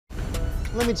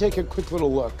Let me take a quick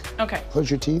little look. Okay. Close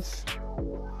your teeth.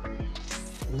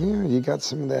 There, you got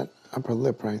some of that upper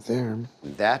lip right there.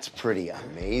 That's pretty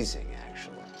amazing,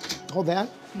 actually. Hold that.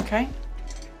 Okay.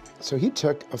 So he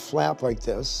took a flap like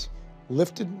this,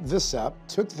 lifted this up,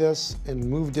 took this, and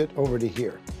moved it over to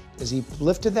here. As he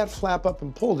lifted that flap up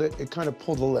and pulled it, it kind of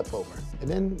pulled the lip over. And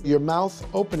then your mouth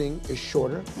opening is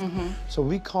shorter. So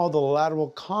we call the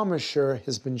lateral commissure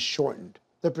has been shortened.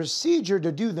 The procedure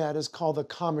to do that is called a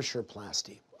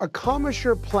commissuroplasty. A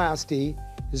commissuroplasty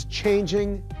is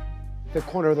changing the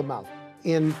corner of the mouth.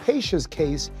 In Patia's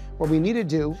case, what we need to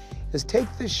do is take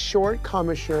this short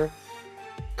commissure,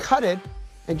 cut it,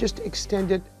 and just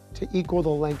extend it to equal the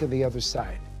length of the other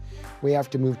side. We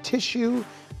have to move tissue,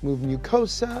 move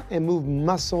mucosa, and move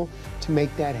muscle to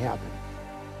make that happen.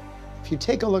 If you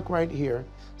take a look right here,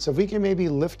 so if we can maybe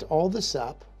lift all this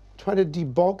up, try to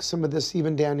debulk some of this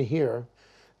even down here,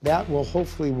 that will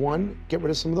hopefully, one, get rid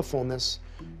of some of the fullness,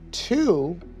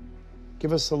 two,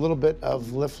 give us a little bit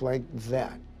of lift like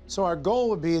that. So our goal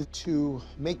would be to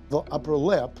make the upper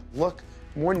lip look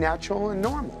more natural and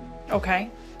normal.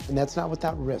 Okay. And that's not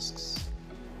without risks.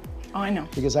 Oh, I know.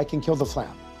 Because I can kill the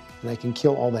flap, and I can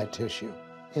kill all that tissue.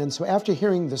 And so after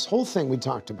hearing this whole thing we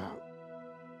talked about,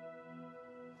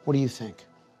 what do you think?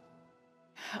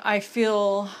 I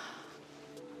feel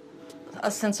a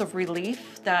sense of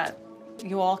relief that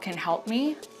you all can help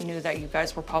me. I knew that you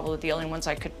guys were probably the only ones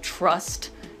I could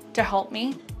trust to help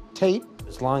me. Tate?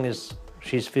 As long as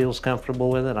she feels comfortable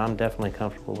with it, I'm definitely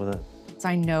comfortable with it.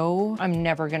 I know I'm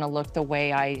never gonna look the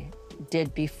way I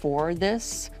did before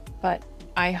this, but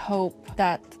I hope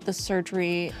that the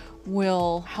surgery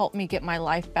will help me get my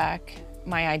life back,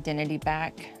 my identity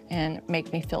back, and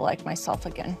make me feel like myself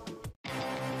again.